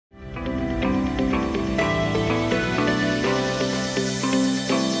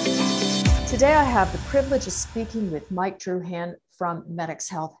Today, I have the privilege of speaking with Mike Druhan from MedX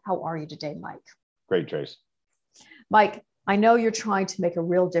Health. How are you today, Mike? Great, Trace. Mike, I know you're trying to make a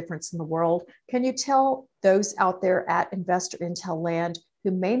real difference in the world. Can you tell those out there at InvestorIntel land who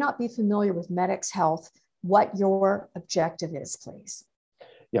may not be familiar with MedX Health what your objective is, please?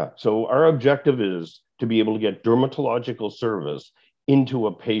 Yeah, so our objective is to be able to get dermatological service into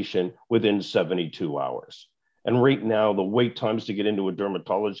a patient within 72 hours. And right now, the wait times to get into a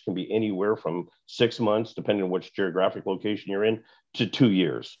dermatologist can be anywhere from 6 months, depending on which geographic location you're in, to 2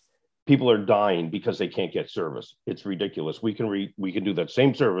 years. People are dying because they can't get service. It's ridiculous. We can do that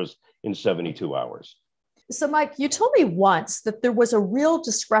same service in 72 hours. So, Mike, you told me once that there was a real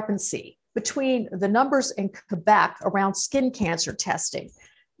discrepancy between the numbers in Quebec around skin cancer testing.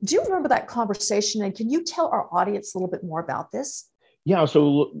 Do you remember that conversation? And can you tell our audience a little bit more about this? Yeah,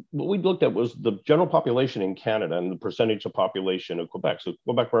 so what we looked at was the general population in Canada and the percentage of population of Quebec. So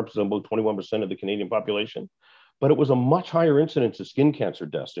Quebec represents about 21% of the Canadian population, but it was a much higher incidence of skin cancer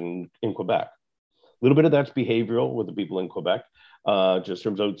deaths in Quebec. A little bit of that's behavioral with the people in Quebec, just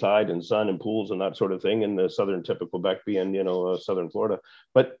from outside and sun and pools and that sort of thing, and the southern tip of Quebec being, southern Florida.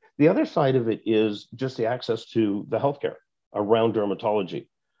 But the other side of it is just the access to the healthcare around dermatology.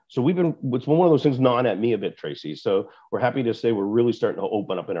 So it's one of those things gnawing at me a bit, Tracy. So we're happy to say we're really starting to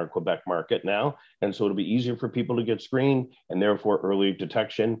open up in our Quebec market now. And so it'll be easier for people to get screened and therefore early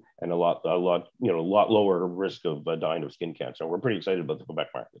detection and a lot lower risk of dying of skin cancer. We're pretty excited about the Quebec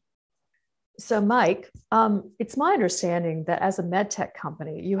market. So Mike, it's my understanding that as a medtech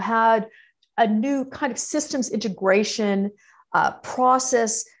company, you had a new kind of systems integration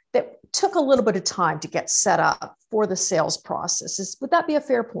process that took a little bit of time to get set up for the sales processes. Would that be a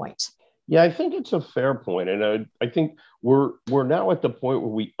fair point? Yeah, I think it's a fair point. And I think we're now at the point where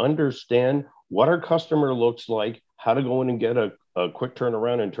we understand what our customer looks like, how to go in and get a quick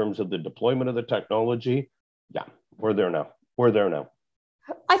turnaround in terms of the deployment of the technology. Yeah, we're there now.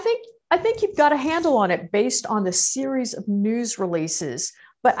 I think you've got a handle on it based on the series of news releases,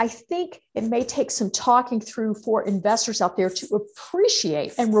 but I think it may take some talking through for investors out there to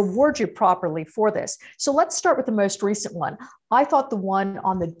appreciate and reward you properly for this. So let's start with the most recent one. I thought the one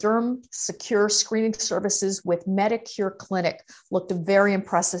on the Dermsecure screening services with Medicure clinic looked very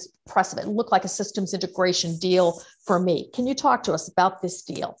impressive. It looked like a systems integration deal for me. Can you talk to us about this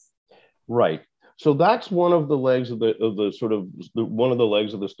deal? Right. So that's one of the legs of the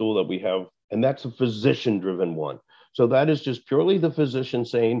stool that we have, and that's a physician-driven one. So that is just purely the physician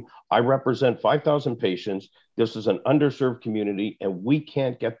saying, I represent 5,000 patients. This is an underserved community, and we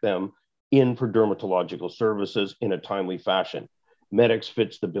can't get them in for dermatological services in a timely fashion. MedX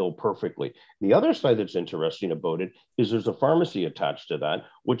fits the bill perfectly. The other side that's interesting about it is there's a pharmacy attached to that,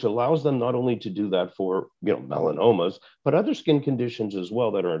 which allows them not only to do that for melanomas, but other skin conditions as well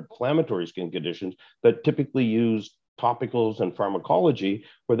that are inflammatory skin conditions that typically use topicals and pharmacology,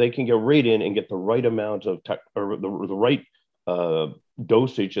 where they can get right in and get the right amount of the right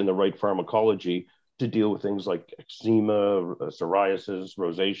dosage and the right pharmacology to deal with things like eczema, psoriasis,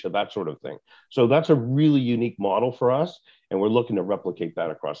 rosacea, that sort of thing. So that's a really unique model for us, and we're looking to replicate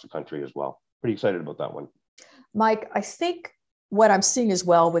that across the country as well. Pretty excited about that one. Mike, I think what I'm seeing as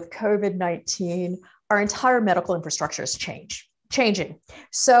well with COVID-19, our entire medical infrastructure is changing.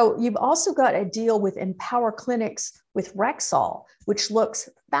 So you've also got a deal with Empower Clinics with Rexall, which looks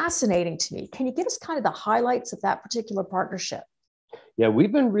fascinating to me. Can you give us kind of the highlights of that particular partnership? Yeah,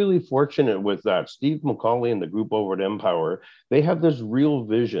 we've been really fortunate with that. Steve McCauley and the group over at Empower, they have this real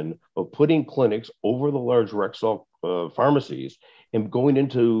vision of putting clinics over the large Rexall pharmacies and going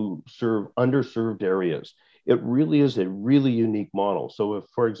into serve underserved areas. It really is a really unique model. So if,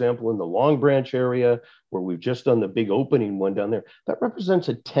 for example, in the Long Branch area, where we've just done the big opening one down there, that represents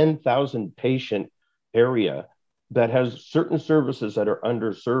a 10,000 patient area that has certain services that are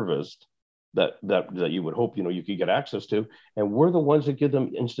underserviced that you would hope, you could get access to. And we're the ones that give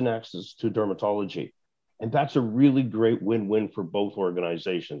them instant access to dermatology. And that's a really great win-win for both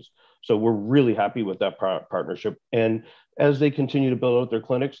organizations. So we're really happy with that partnership. And as they continue to build out their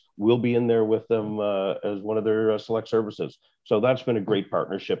clinics, we'll be in there with them as one of their select services. So that's been a great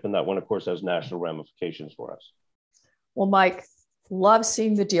partnership. And that one, of course, has national ramifications for us. Well, Mike, love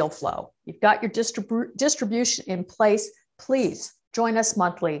seeing the deal flow. You've got your distribution in place. Please join us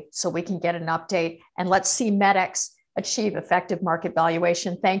monthly so we can get an update, and let's see MedX achieve effective market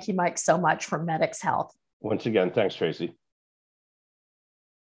valuation. Thank you, Mike, so much from MedX Health. Once again, thanks, Tracy.